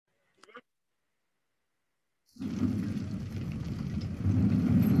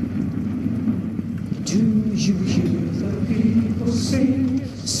you hear the people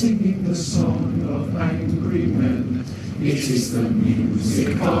singing the song of angry men. It is the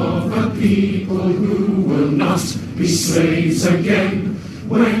music of the people who will not be slaves again.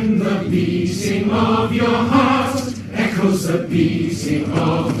 When the beating of your heart echoes the beating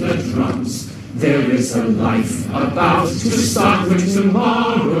of the drums, there is a life about to start when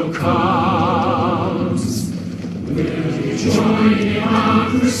tomorrow comes. Will you join in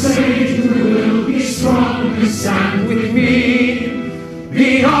our crusade? Who will be strong and stand with me?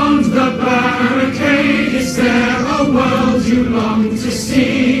 Beyond the barricade, is there a world you long to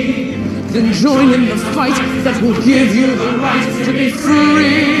see? Then join in the fight that will give you the right to be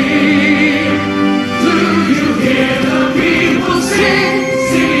free. Do you hear the people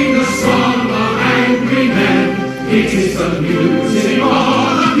singing the song of angry men? It is the music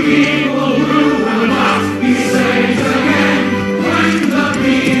of the people who will not be slaves again. When the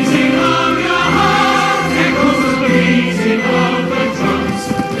beating of your heart echoes the beating of the drums,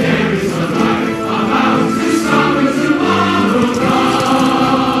 there is a life about to start when tomorrow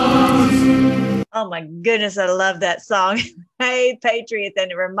comes. Oh my goodness, I love that song. Hey, Patriots.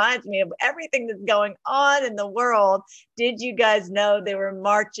 And it reminds me of everything that's going on in the world. Did you guys know there were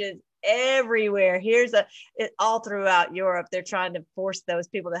marches everywhere? All throughout Europe. They're trying to force those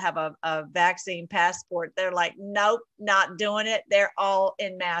people to have a vaccine passport. They're like, nope, not doing it. They're all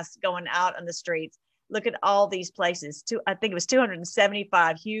en masse going out on the streets. Look at all these places. I think it was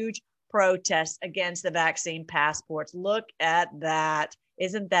 275 huge protests against the vaccine passports. Look at that.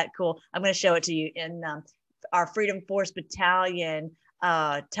 Isn't that cool? I'm going to show it to you in our Freedom Force Battalion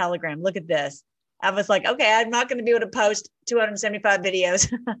Telegram. Look at this. I was like, okay, I'm not going to be able to post 275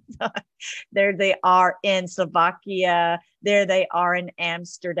 videos. There they are in Slovakia. There they are in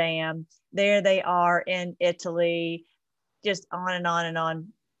Amsterdam. There they are in Italy. Just on and on and on.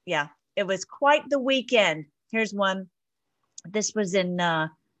 Yeah, it was quite the weekend. Here's one. This was in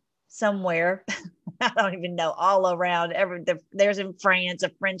somewhere. I don't even know, all around. There's in France,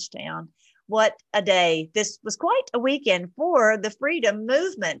 a French town. What a day. This was quite a weekend for the freedom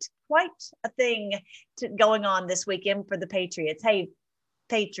movement. Quite a thing going on this weekend for the Patriots. Hey,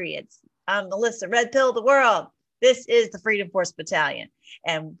 Patriots, I'm Melissa, Red Pill the World. This is the Freedom Force Battalion.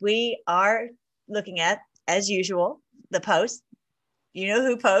 And we are looking at, as usual, the posts. You know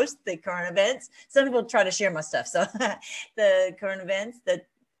who posts the current events. Some people try to share my stuff. So the current events,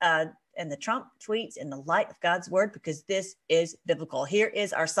 and the Trump tweets in the light of God's word, because this is biblical. Here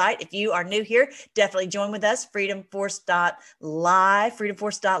is our site. If you are new here, definitely join with us,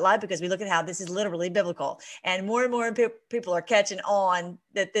 freedomforce.live, because we look at how this is literally biblical. And more people are catching on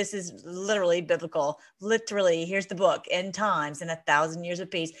that this is literally biblical. Literally, here's the book, End Times and 1,000 Years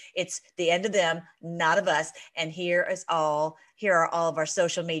of Peace. It's the end of them, not of us. And here are all of our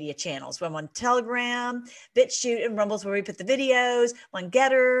social media channels. We're on Telegram, BitChute, and Rumbles, where we put the videos, on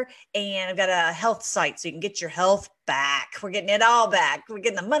Getter, and I've got a health site so you can get your health back. We're getting it all back. We're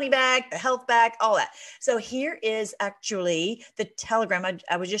getting the money back, the health back, all that. So here is actually the Telegram.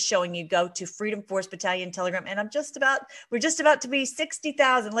 I was just showing you. Go to Freedom Force Battalion Telegram, and we're just about to be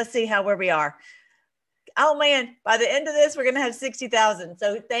 60,000. Let's see where we are. Oh man, by the end of this, we're going to have 60,000.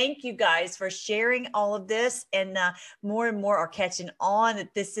 So thank you guys for sharing all of this. And more are catching on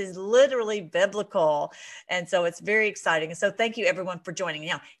that this is literally biblical. And so it's very exciting. And so thank you everyone for joining.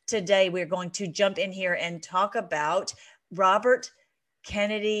 Now, today we're going to jump in here and talk about Robert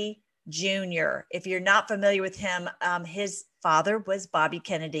Kennedy Jr. If you're not familiar with him, his father was Bobby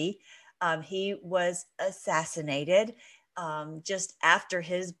Kennedy. He was assassinated just after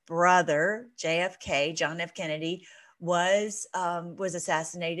his brother, JFK, John F. Kennedy, was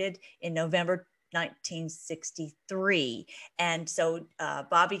assassinated in November 1963. And so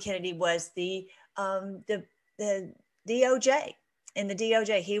Bobby Kennedy was the DOJ. In the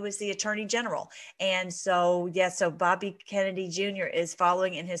DOJ, he was the attorney general. And so, so Bobby Kennedy Jr. is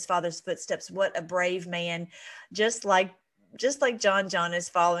following in his father's footsteps. What a brave man. Just like John is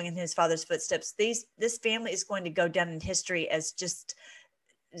following in his father's footsteps, this family is going to go down in history as just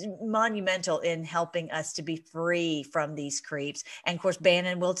monumental in helping us to be free from these creeps. And of course,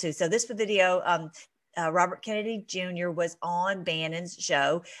 Bannon will too. So this video, Robert Kennedy Jr. was on Bannon's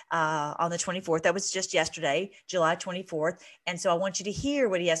show on the 24th. That was just yesterday, July 24th. And so I want you to hear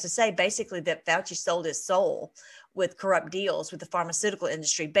what he has to say. Basically, that Fauci sold his soul with corrupt deals with the pharmaceutical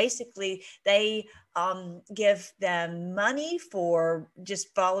industry. Basically, they give them money for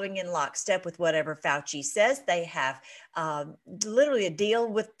just following in lockstep with whatever Fauci says. They have literally a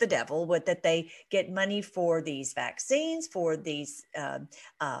deal with the devil, that they get money for these vaccines, for these,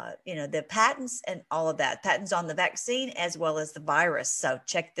 the patents and all of that, patents on the vaccine as well as the virus. So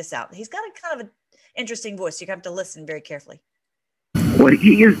check this out. He's got a kind of interesting voice. You have to listen very carefully. What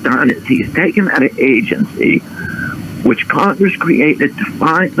he has done is he's taken that agency, which Congress created to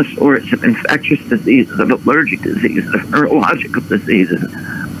find the source of infectious diseases, of allergic diseases, of neurological diseases,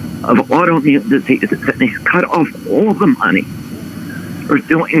 of autoimmune diseases, and he's cut off all the money for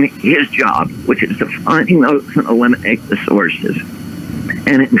doing his job, which is to finding those and eliminate the sources.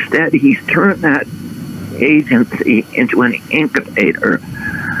 And instead, he's turned that agency into an incubator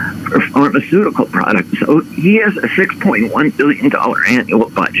for pharmaceutical products. So he has a $6.1 billion annual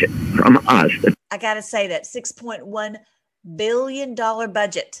budget from us. I got to say that $6.1 billion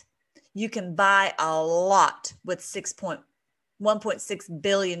budget. You can buy a lot with $1.6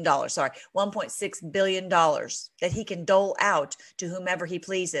 billion, $1.6 billion that he can dole out to whomever he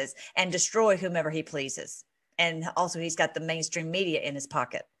pleases and destroy whomever he pleases. And also he's got the mainstream media in his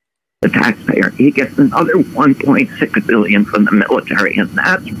pocket. The taxpayer, he gets another $1.6 billion from the military, and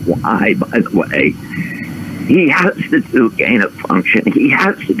that's why, by the way, he has to do gain of function. He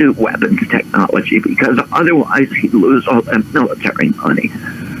has to do weapons technology, because otherwise he'd lose all that military money.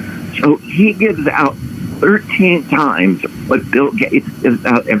 So he gives out 13 times what Bill Gates gives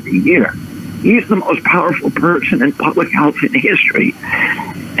out every year. He's the most powerful person in public health in history.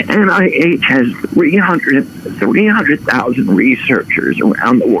 NIH has 300,000 researchers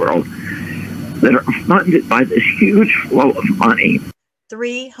around the world that are funded by this huge flow of money.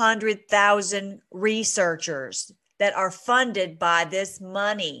 300,000 researchers that are funded by this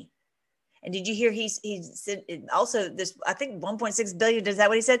money. And did you hear he said also this, I think 1.6 billion, is that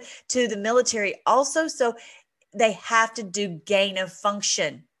what he said, to the military also? So they have to do gain of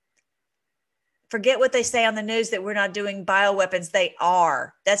function. Forget what they say on the news that we're not doing bioweapons. They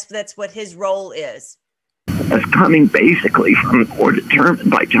are. That's what his role is. That's coming basically from or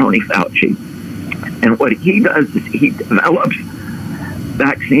determined by Tony Fauci. And what he does is he develops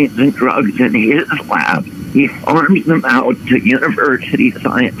vaccines and drugs in his lab. He farms them out to university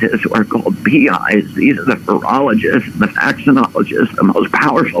scientists who are called PIs. These are the virologists, the vaccinologists, the most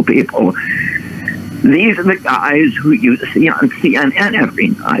powerful people. These are the guys who you see on CNN every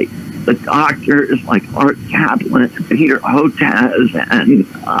night. The doctors like Art Kaplan, Peter Hotez, and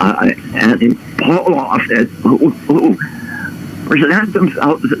Paul Offit, who present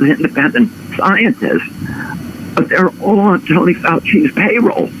themselves as independent scientists, but they're all on Tony Fauci's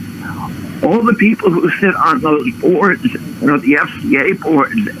payroll. All the people who sit on those boards, the FDA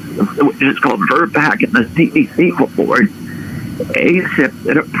board, which is called VRBPAC, and the CDC board, ACIP,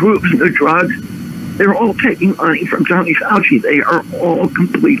 that approves new drugs, they're all taking money from Tony Fauci. They are all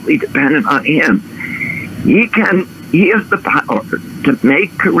completely dependent on him. He has the power to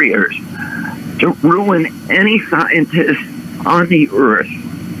make careers, to ruin any scientist on the earth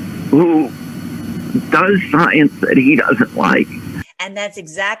who does science that he doesn't like. And that's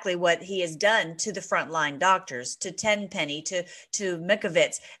exactly what he has done to the frontline doctors, to Tenpenny, to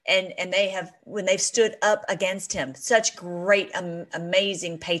Mikovits. And they have, when they've stood up against him, such great,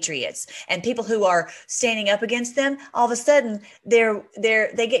 amazing patriots, and people who are standing up against them, all of a sudden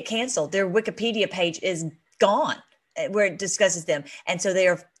they get canceled. Their Wikipedia page is gone where it discusses them. And so they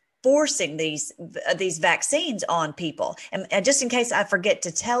are forcing these vaccines on people. And just in case I forget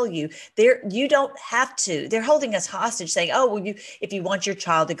to tell you, you don't have to. They're holding us hostage, saying, "Oh, well, if you want your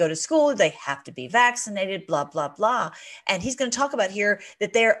child to go to school, they have to be vaccinated." Blah blah blah. And he's going to talk about here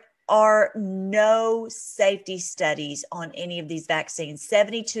that there are no safety studies on any of these vaccines.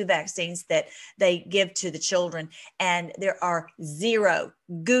 72 vaccines that they give to the children, and there are zero,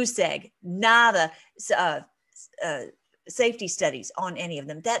 goose egg, nada. Safety studies on any of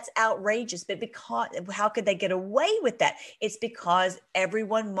them. That's outrageous. But how could they get away with that? It's because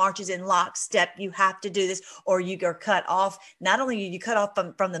everyone marches in lockstep. You have to do this, or you are cut off. Not only are you cut off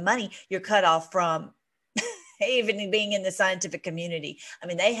from the money, you're cut off from even being in the scientific community. I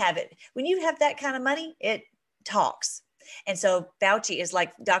mean, they have it. When you have that kind of money, it talks. And so Fauci is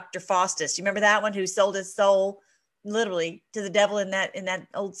like Dr. Faustus. You remember that one, who sold his soul literally to the devil in that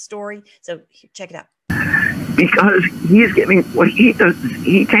old story? So check it out. Because he's giving, what he does is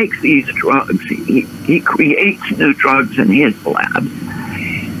he takes these drugs, he creates new drugs in his labs.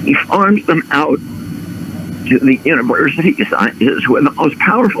 He farms them out to the university scientists, who are the most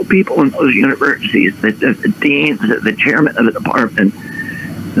powerful people in those universities, the deans, the chairman of the department.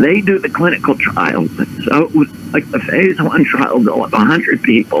 They do the clinical trials. So like the phase 1 trial of 100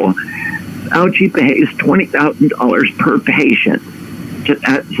 people, Fauci pays $20,000 per patient to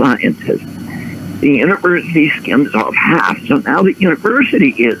that scientist. The university skims off half. So now the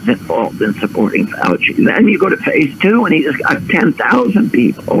university is involved in supporting Fauci. Then you go to phase 2, and he's got 10,000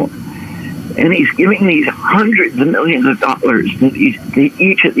 people. And he's giving these hundreds of millions of dollars to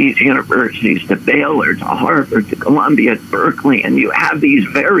each of these universities, to Baylor, to Harvard, to Columbia, to Berkeley, and you have these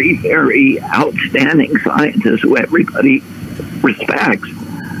very, very outstanding scientists who everybody respects,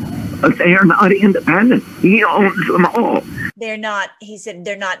 but they are not independent. He owns them all. They're not, he said,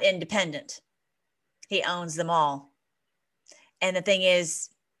 they're not independent. He owns them all. And the thing is,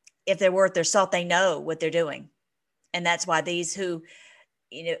 if they're worth their salt, they know what they're doing. And that's why these who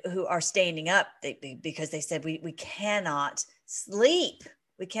are standing up, because they said we cannot sleep.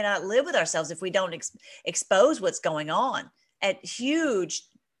 We cannot live with ourselves if we don't expose what's going on at huge,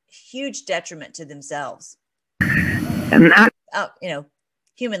 huge detriment to themselves. And that,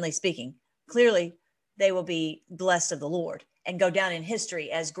 humanly speaking, clearly they will be blessed of the Lord and go down in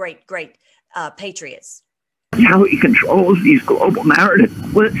history as great, great patriots. How he controls these global narratives.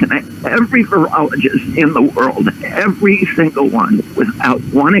 Listen, every virologist in the world, every single one, without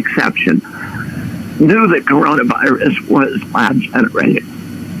one exception, knew that coronavirus was lab generated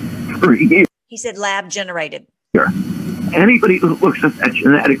for years. He said lab generated. Anybody who looks at that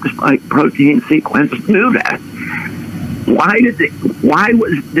genetic spike protein sequence knew that. Why did the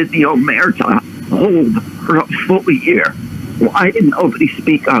omerta hold for a full year? Why did nobody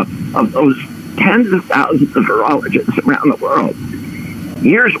speak up of those tens of thousands of virologists around the world?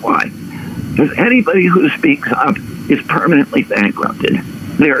 Here's why. Because anybody who speaks up is permanently bankrupted.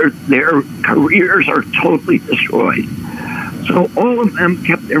 Their careers are totally destroyed. So all of them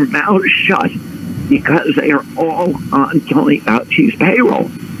kept their mouths shut because they are all on Tony Fauci's payroll.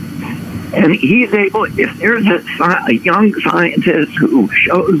 And he's able, if there's a young scientist who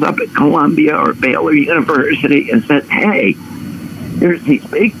shows up at Columbia or Baylor University and says, hey, there's these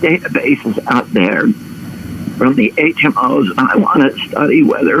big databases out there from the HMOs, and I want to study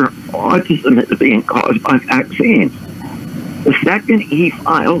whether autism is being caused by vaccines. The second he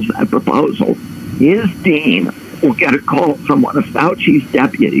files that proposal, his dean will get a call from one of Fauci's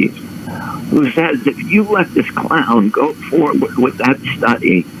deputies who says, if you let this clown go forward with that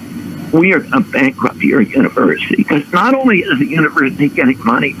study, we are going to bankrupt your university. Because not only is the university getting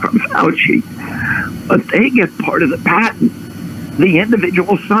money from Fauci, but they get part of the patent. The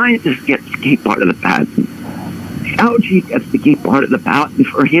individual scientist gets to keep part of the patent. Fauci gets to keep part of the patent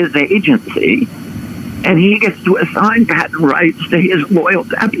for his agency, and he gets to assign patent rights to his loyal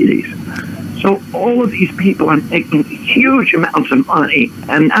deputies. So all of these people are making huge amounts of money,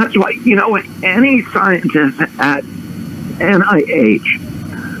 and that's why, any scientist at NIH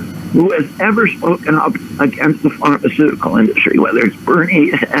who has ever spoken up against the pharmaceutical industry, whether it's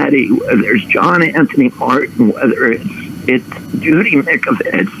Bernie Eddy, whether it's John Anthony Martin, whether it's Judy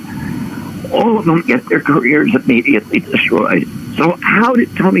Mikovits, all of them get their careers immediately destroyed. So how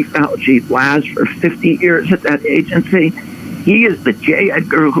did Tony Fauci last for 50 years at that agency? He is the J.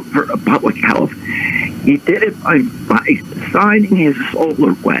 Edgar Hoover of public health. He did it by signing his soul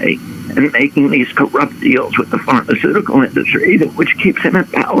away and making these corrupt deals with the pharmaceutical industry, which keeps him in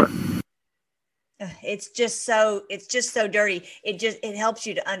power. It's just so dirty. It helps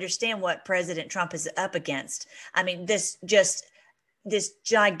you to understand what President Trump is up against. I mean, this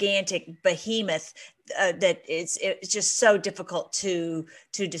gigantic behemoth that it's just so difficult to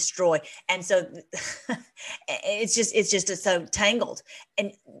destroy, and so it's just so tangled.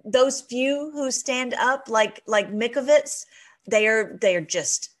 And those few who stand up, like Mikovits, they are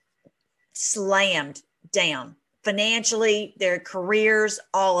just slammed down financially, their careers,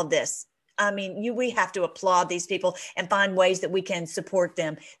 all of this. I mean, we have to applaud these people and find ways that we can support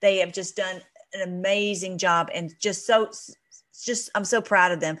them. They have just done an amazing job, and I'm so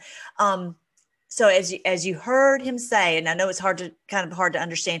proud of them. So as you heard him say, and I know it's hard to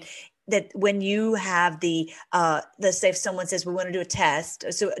understand, that when you have let's say if someone says we want to do a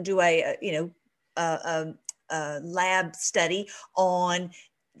test, so do a lab study on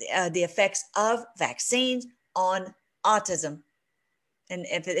the effects of vaccines on autism, and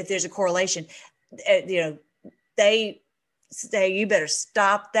if there's a correlation, they say you better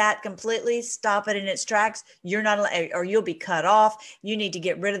stop that completely, stop it in its tracks. You're not allowed, or you'll be cut off. You need to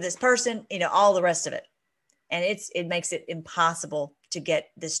get rid of this person, all the rest of it. And it makes it impossible to get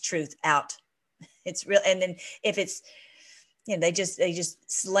this truth out. It's real. And then if it's, they just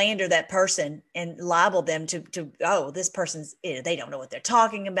slander that person and libel them to this person's, they don't know what they're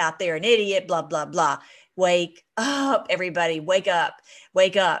talking about. They're an idiot, blah, blah, blah. Wake up, everybody. Wake up,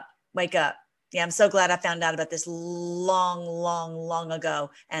 wake up, wake up. Yeah, I'm so glad I found out about this long ago,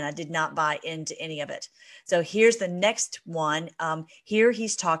 and I did not buy into any of it. So here's the next one. Here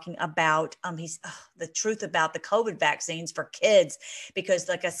he's talking about the truth about the COVID vaccines for kids, because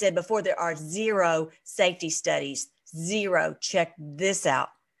like I said before, there are zero safety studies. Zero. Check this out.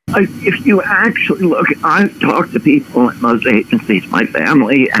 If you actually look, I've talked to people at most agencies. My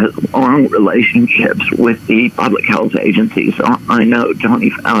family has long relationships with the public health agencies. So I know Tony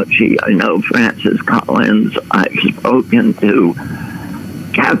Fauci, I know Francis Collins, I've spoken to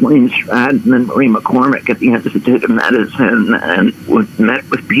Kathleen Stratton and Marie McCormick at the Institute of Medicine, and met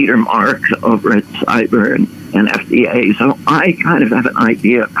with Peter Marks over at Cyber and FDA. So I kind of have an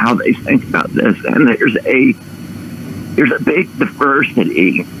idea of how they think about this. And there's a big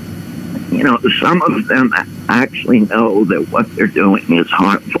diversity. You know, some of them actually know that what they're doing is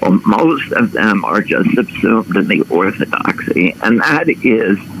harmful. Most of them are just subsumed in the orthodoxy, and that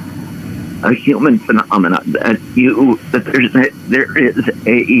is a human phenomenon. There's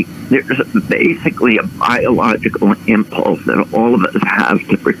basically a biological impulse that all of us have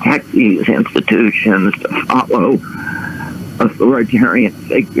to protect these institutions, to follow authoritarian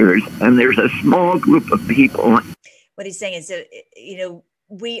figures, and there's a small group of people. What he's saying is that, you know,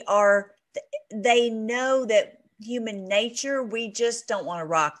 they know that human nature, we just don't want to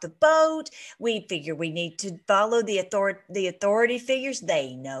rock the boat. We figure we need to follow the authority figures.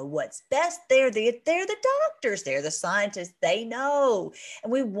 They know what's best. They're the doctors, they're the scientists, they know.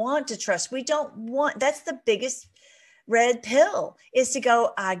 And we want to trust. We don't want, that's the biggest red pill, is to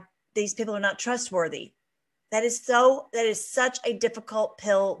go, these people are not trustworthy. That is such a difficult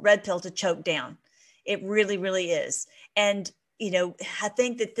red pill to choke down. It really, really is. And, you know, I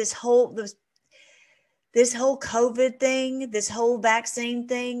think that this whole COVID thing, this whole vaccine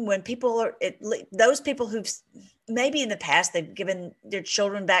thing, when people those people who've maybe in the past, they've given their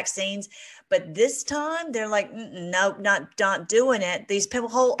children vaccines, but this time they're like, no, not doing it.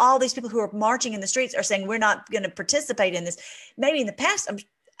 All these people who are marching in the streets are saying, we're not going to participate in this. Maybe in the past,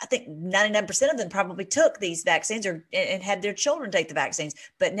 I think 99% of them probably took these vaccines and had their children take the vaccines.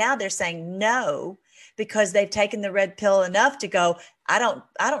 But now they're saying no, because they've taken the red pill enough to go, I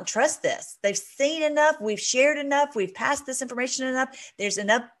don't trust this. They've seen enough. We've shared enough. We've passed this information enough. There's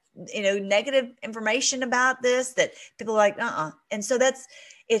enough, you know, negative information about this that people are like, And so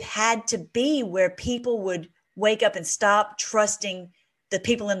it had to be where people would wake up and stop trusting the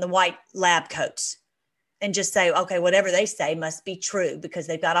people in the white lab coats and just say, okay, whatever they say must be true because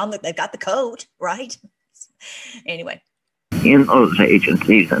they've got the coat, right? Anyway. In those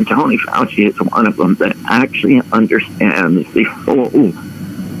agencies, and Tony Fauci is one of them, that actually understands the full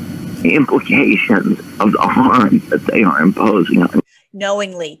implications of the harm that they are imposing on.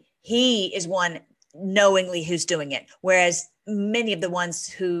 Knowingly, he is one knowingly who's doing it, whereas many of the ones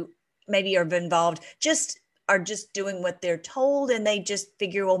who maybe are involved are just doing what they're told, and they just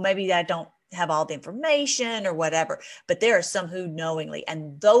figure, well, maybe I don't have all the information or whatever. But there are some who knowingly,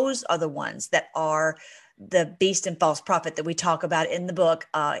 and those are the ones that are the beast and false prophet that we talk about in the book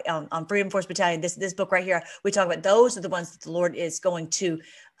on Freedom Force Battalion. This book right here, we talk about those are the ones that the Lord is going to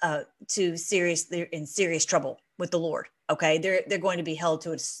they're in serious trouble with the Lord. Okay, they're going to be held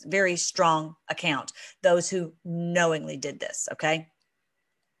to a very strong account. Those who knowingly did this. Okay.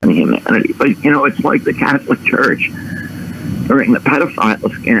 Humanity, but you know, it's like the Catholic Church. During the pedophile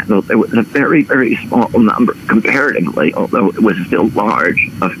scandal, there was a very, very small number, comparatively, although it was still large,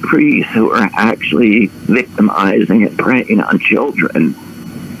 of priests who were actually victimizing and preying on children.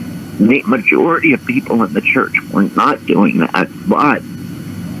 The majority of people in the church were not doing that, but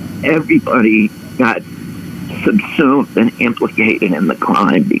everybody got subsumed and implicated in the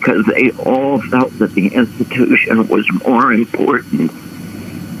crime because they all felt that the institution was more important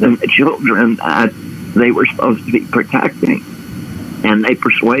than the children that they were supposed to be protecting. And they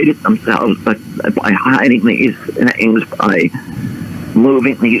persuaded themselves that by hiding these things, by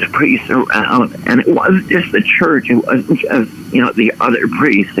moving these priests around, and it wasn't just the church, it wasn't just, you know, the other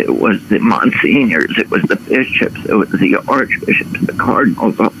priests, it was the monsignors, it was the bishops, it was the archbishops, the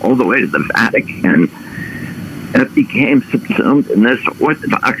cardinals, all the way to the Vatican. And it became subsumed in this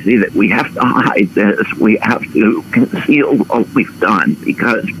orthodoxy that we have to hide this, we have to conceal what we've done,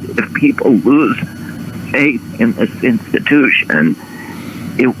 because if people lose faith in this institution,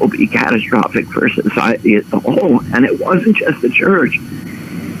 it will be catastrophic for society as a whole. And it wasn't just the church.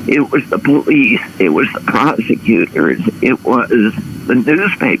 It was the police. It was the prosecutors. It was the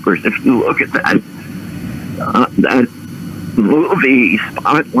newspapers. If you look at that movie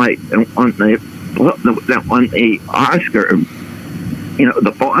Spotlight that won the Oscar, you know,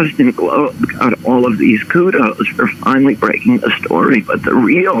 the Boston Globe got all of these kudos for finally breaking the story, but the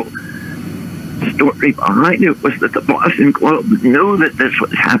real story behind it was that the Boston Globe knew that this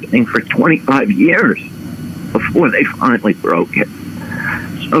was happening for 25 years before they finally broke it.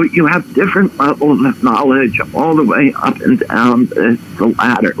 So you have different levels of knowledge all the way up and down the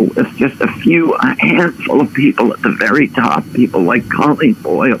ladder, with just a handful of people at the very top, people like Colleen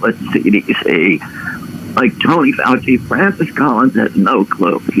Boyle at CDC, like Tony Fauci. Francis Collins has no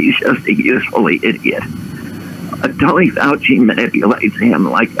clue. He's just a useful idiot. Tony Fauci manipulates him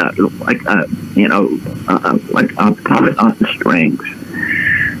like a puppet on strings.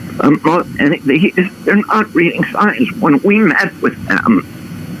 And they're not reading science. When we met with them,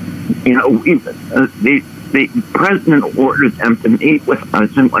 the president ordered them to meet with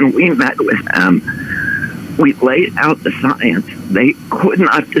us, and when we met with them, we laid out the science. They could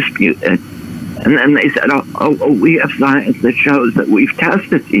not dispute it. And then they said, oh, we have science that shows that we've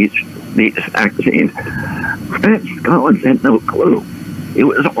tested these vaccines. Francis Collins had no clue. It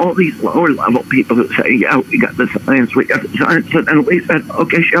was all these lower level people who say, yeah, we got the science. And then we said,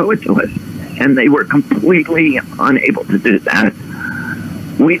 okay, show it to us. And they were completely unable to do that.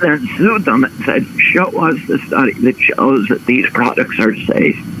 We then sued them and said, show us the study that shows that these products are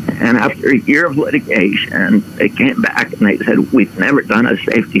safe. And after a year of litigation, they came back and they said, we've never done a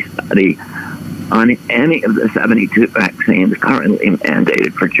safety study on any of the 72 vaccines currently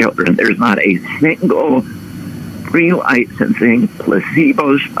mandated for children. There's not a single pre-licensing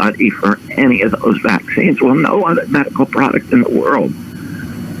placebo study for any of those vaccines. Well, no other medical product in the world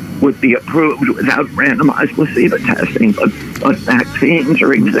would be approved without randomized placebo testing, but vaccines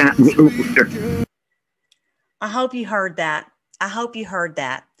are exactly. I hope you heard that. I hope you heard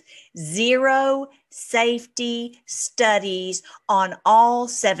that. 0 safety studies on all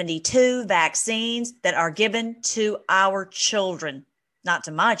 72 vaccines that are given to our children. Not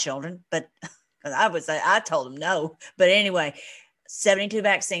to my children, but I told them no. But anyway, 72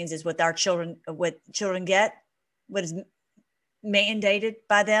 vaccines is what children get. What is mandated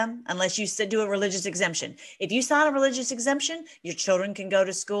by them, unless you do a religious exemption. If you sign a religious exemption, your children can go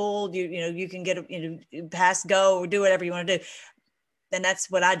to school. You can get pass go or do whatever you want to do. And that's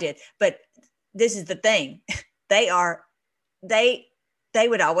what I did. But this is the thing. They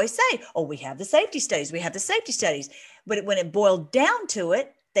would always say, oh, we have the safety studies. We have the safety studies. But when it boiled down to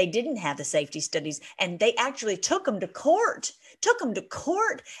it, they didn't have the safety studies. And they actually took them to court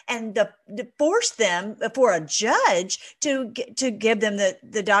and forced them for a judge to give them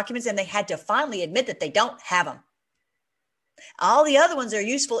the documents. And they had to finally admit that they don't have them. All the other ones are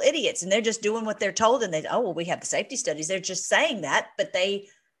useful idiots, and they're just doing what they're told. And we have the safety studies. They're just saying that, but they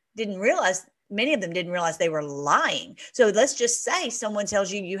didn't realize, many of them didn't realize they were lying. So let's just say someone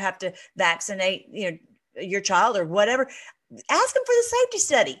tells you have to vaccinate your child or whatever. Ask them for the safety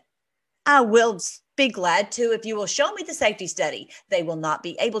study. I will be glad to if you will show me the safety study. They will not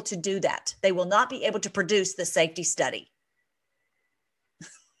be able to do that. They will not be able to produce the safety study.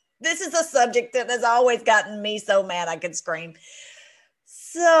 This is a subject that has always gotten me so mad I could scream.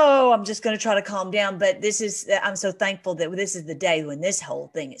 So I'm just going to try to calm down. But I'm so thankful that this is the day when this whole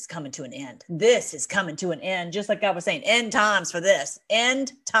thing is coming to an end. This is coming to an end. Just like I was saying, end times for this.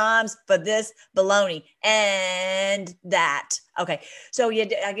 End times for this baloney. And that. Okay. So yeah,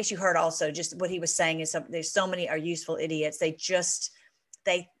 I guess you heard also just what he was saying is there's so many are useful idiots. They just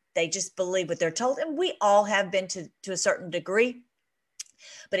believe what they're told. And we all have been to a certain degree.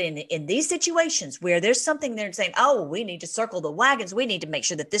 But in these situations where there's something they're saying, oh, we need to circle the wagons. We need to make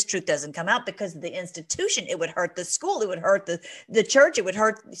sure that this truth doesn't come out because of the institution. It would hurt the school. It would hurt the church. It would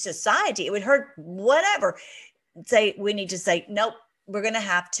hurt society. It would hurt whatever. We need to say, nope, we're going to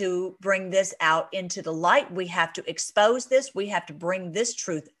have to bring this out into the light. We have to expose this. We have to bring this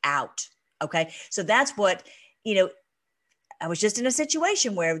truth out. Okay. So that's what, I was just in a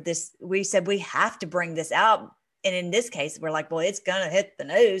situation where we said we have to bring this out. And in this case, we're like, well, it's going to hit the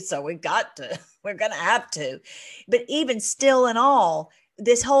news. So we're going to have to. But even still in all,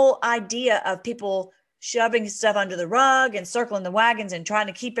 this whole idea of people shoving stuff under the rug and circling the wagons and trying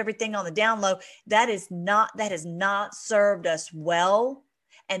to keep everything on the down low, that has not served us well.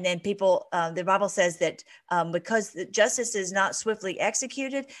 And then people, the Bible says that because justice is not swiftly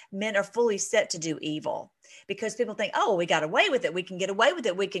executed, men are fully set to do evil. Because people think, oh, we got away with it. We can get away with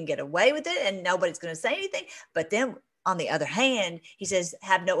it. We can get away with it. And nobody's going to say anything. But then on the other hand, he says,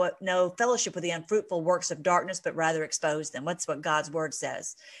 have no fellowship with the unfruitful works of darkness, but rather expose them. What's what God's word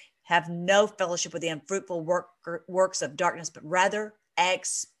says? Have no fellowship with the unfruitful works of darkness, but rather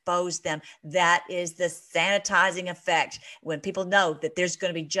expose them. That is the sanitizing effect. When people know that there's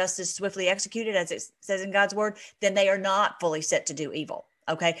going to be justice swiftly executed, as it says in God's word, then they are not fully set to do evil.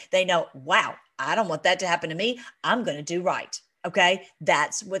 Okay. They know, wow, I don't want that to happen to me. I'm going to do right. Okay.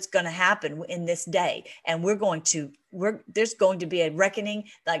 That's what's going to happen in this day. And there's going to be a reckoning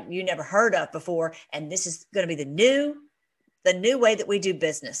like you never heard of before. And this is going to be the new the new way that we do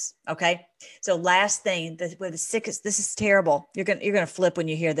business. Okay. So last thing, the sickest, this is terrible. You're going to flip when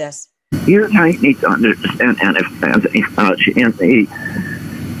you hear this. Here's how you need to understand Anthony Fauci and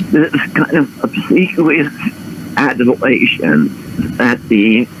this kind of obsequious adulation that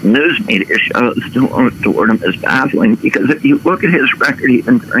the news media shows toward him is baffling, because if you look at his record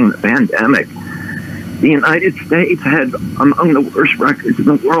even during the pandemic, the United States had among the worst records in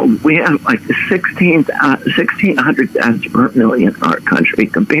the world. We had like 1,600 deaths per million in our country.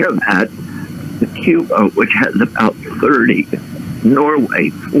 Compare that to Cuba, which has about 30, Norway,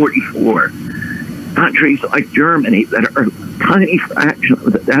 44. Countries like Germany that are a tiny fraction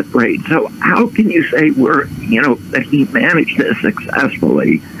of the death rate. So how can you say that he managed this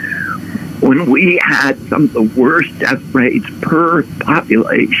successfully when we had some of the worst death rates per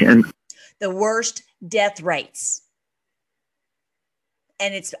population? The worst death rates.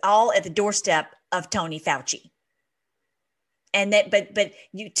 And it's all at the doorstep of Tony Fauci. And that, but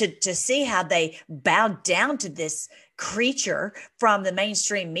you to see how they bowed down to this creature from the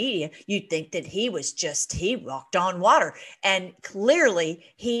mainstream media, you'd think that he walked on water. And clearly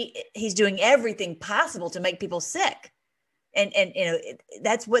he's doing everything possible to make people sick. And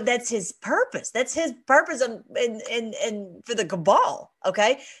that's his purpose. That's his purpose and for the cabal.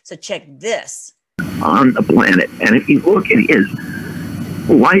 Okay. So check this. On the planet. And if you look at his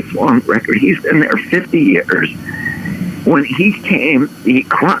lifelong record, he's been there 50 years. When he came, the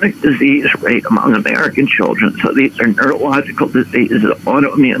chronic disease rate among American children, so these are neurological diseases,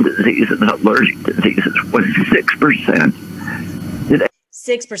 autoimmune diseases, allergic diseases, was 6%.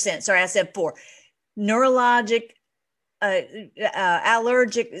 6%. Sorry, I said 4. Neurologic,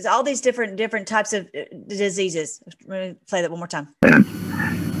 allergic, all these different types of diseases. Let me play that one more time.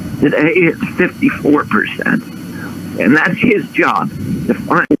 Today it's 54%. And that's his job, to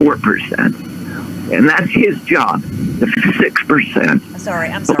find 4%. And that's his job, the 6%. I'm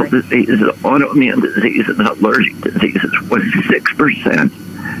sorry. Diseases, autoimmune diseases, allergic diseases was 6%.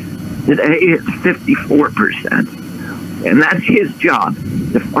 Today it's 54%. And that's his job,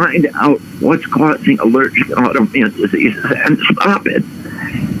 to find out what's causing allergic and autoimmune diseases and stop it.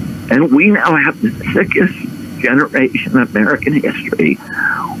 And we now have the sickest generation in American history.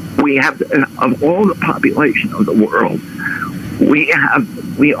 We have, of all the population of the world, we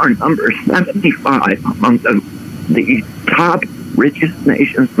are number 75 among the top richest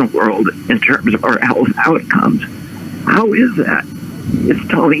nations in the world in terms of our health outcomes. How is that? It's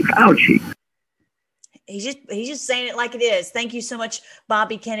Tony Fauci. He's just saying it like it is. Thank you so much,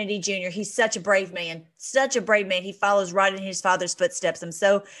 Bobby Kennedy Jr. He's such a brave man, He follows right in his father's footsteps. I'm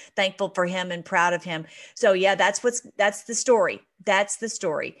so thankful for him and proud of him. So yeah, that's the story. That's the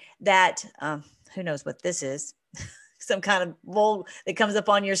story that, who knows what this is. Some kind of bull that comes up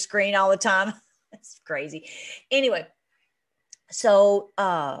on your screen all the time. That's crazy. Anyway, so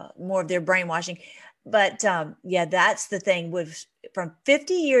more of their brainwashing. But yeah, that's the thing. From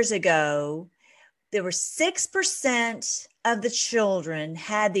 50 years ago, there were 6% of the children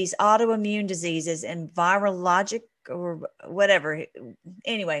had these autoimmune diseases and virologic or whatever.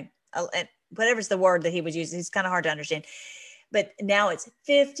 Anyway, whatever's the word that he was using, it's kind of hard to understand. But now it's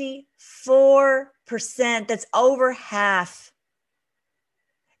 54%. That's over half.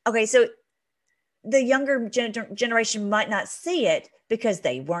 Okay, so the younger generation might not see it because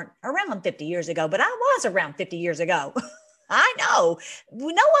they weren't around 50 years ago, but I was around 50 years ago. I know. No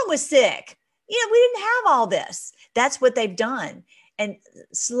one was sick. We didn't have all this. That's what they've done. And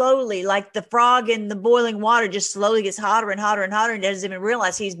slowly, like the frog in the boiling water, just slowly gets hotter and hotter and hotter and doesn't even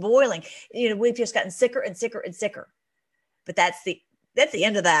realize he's boiling. We've just gotten sicker and sicker and sicker. But that's the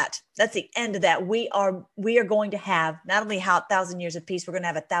end of that. That's the end of that. We are going to have not only 1,000 years of peace, we're going to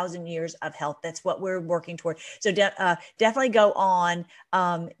have 1,000 years of health. That's what we're working toward. So definitely go on,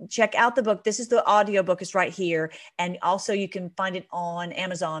 check out the book. This is the audio book. It's right here. And also you can find it on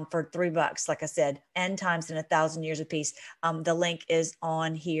Amazon for $3. Like I said, End Times and 1,000 Years of Peace. The link is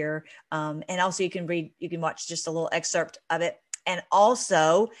on here. And also you can watch just a little excerpt of it. And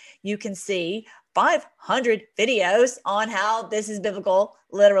also you can see 500 videos on how this is biblical,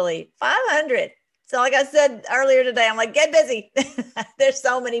 literally 500. So like I said earlier today, I'm like, get busy. There's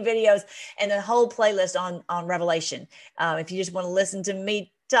so many videos and a whole playlist on Revelation. If you just want to listen to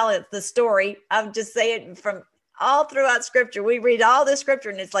me tell it the story, I'm just saying from all throughout scripture, we read all this scripture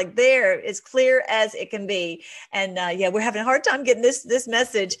and it's like there, as clear as it can be. And yeah, we're having a hard time getting this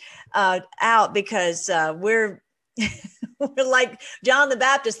message out because we're like John the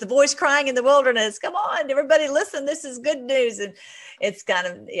Baptist, the voice crying in the wilderness. Come on, everybody, listen. This is good news. And it's kind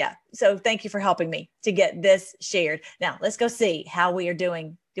of, yeah. So thank you for helping me to get this shared. Now let's go see how we are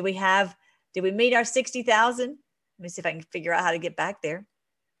doing. Did we meet our 60,000? Let me see if I can figure out how to get back there.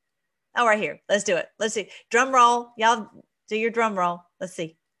 Oh, right here. Let's do it. Let's see. Drum roll. Y'all do your drum roll. Let's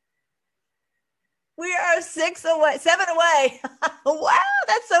see. We are 7 away. Wow,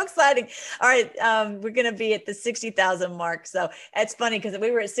 that's so exciting. All right, we're going to be at the 60,000 mark. So it's funny because we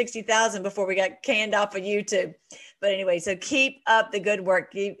were at 60,000 before we got canned off of YouTube. But anyway, so keep up the good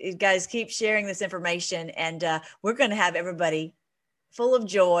work. You guys keep sharing this information, and we're going to have everybody full of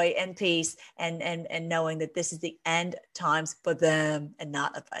joy and peace and knowing that this is the end times for them and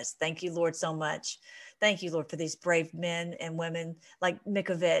not of us. Thank you, Lord, so much. Thank you, Lord, for these brave men and women like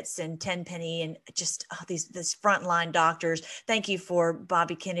Mikovits and Tenpenny and just these frontline doctors. Thank you for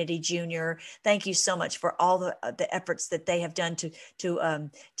Bobby Kennedy Jr. Thank you so much for all the efforts that they have done to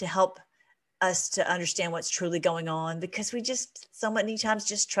help us to understand what's truly going on, because we just so many times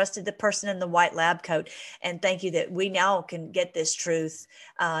just trusted the person in the white lab coat. And thank you that we now can get this truth.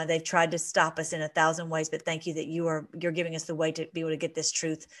 They've tried to stop us in 1,000 ways, but thank you that you're giving us the way to be able to get this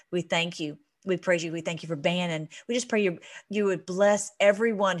truth. We thank you. We praise you. We thank you for Bannon. We just pray you would bless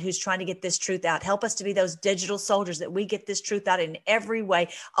everyone who's trying to get this truth out. Help us to be those digital soldiers, that we get this truth out in every way,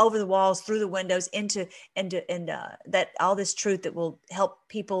 over the walls, through the windows, into that all this truth that will help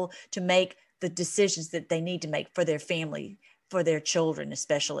people to make the decisions that they need to make for their family, for their children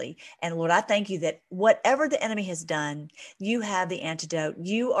especially. And Lord, I thank you that whatever the enemy has done, you have the antidote.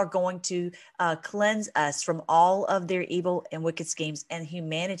 You are going to cleanse us from all of their evil and wicked schemes, and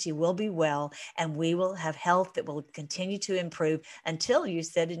humanity will be well, and we will have health that will continue to improve until, you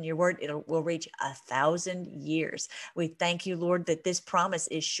said in your word, it will reach 1,000 years. We thank you, Lord, that this promise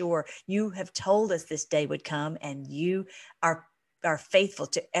is sure. You have told us this day would come, and you are faithful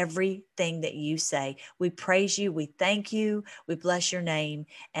to everything that you say. We praise you. We thank you. We bless your name.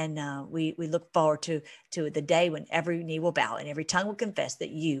 And we look forward to the day when every knee will bow and every tongue will confess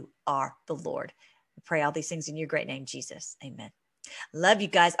that you are the Lord. We pray all these things in your great name, Jesus. Amen. Love you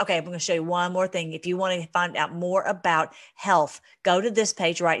guys. Okay, I'm going to show you one more thing. If you want to find out more about health, go to this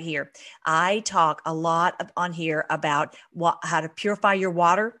page right here. I talk a lot on here about how to purify your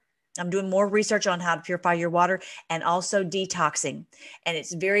water. I'm doing more research on how to purify your water, and also detoxing. And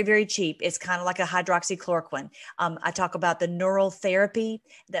it's very, very cheap. It's kind of like a hydroxychloroquine. I talk about the neural therapy,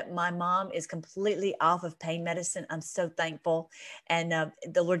 that my mom is completely off of pain medicine. I'm so thankful. And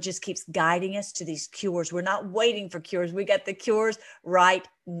the Lord just keeps guiding us to these cures. We're not waiting for cures. We got the cures right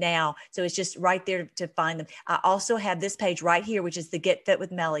now. So it's just right there to find them. I also have this page right here, which is the Get Fit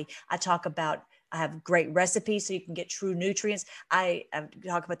with Melly. I have great recipes so you can get true nutrients. I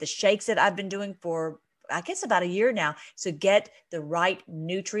talk about the shakes that I've been doing for, I guess, about a year now. So get the right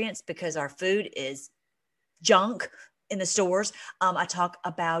nutrients, because our food is junk in the stores. I talk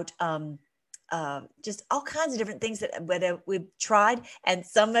about just all kinds of different things that we've tried, and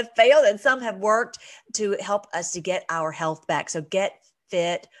some have failed and some have worked to help us to get our health back. So Get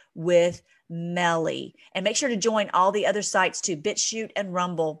Fit with Melly, and make sure to join all the other sites too, BitChute and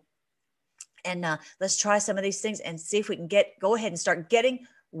Rumble. And let's try some of these things and see if we can go ahead and start getting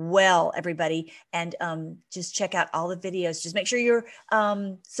well, everybody. And just check out all the videos. Just make sure you're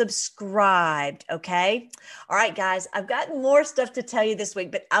subscribed. Okay. All right, guys, I've got more stuff to tell you this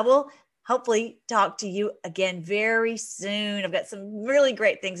week, but I will hopefully talk to you again very soon. I've got some really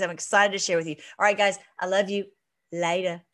great things I'm excited to share with you. All right, guys, I love you. Later.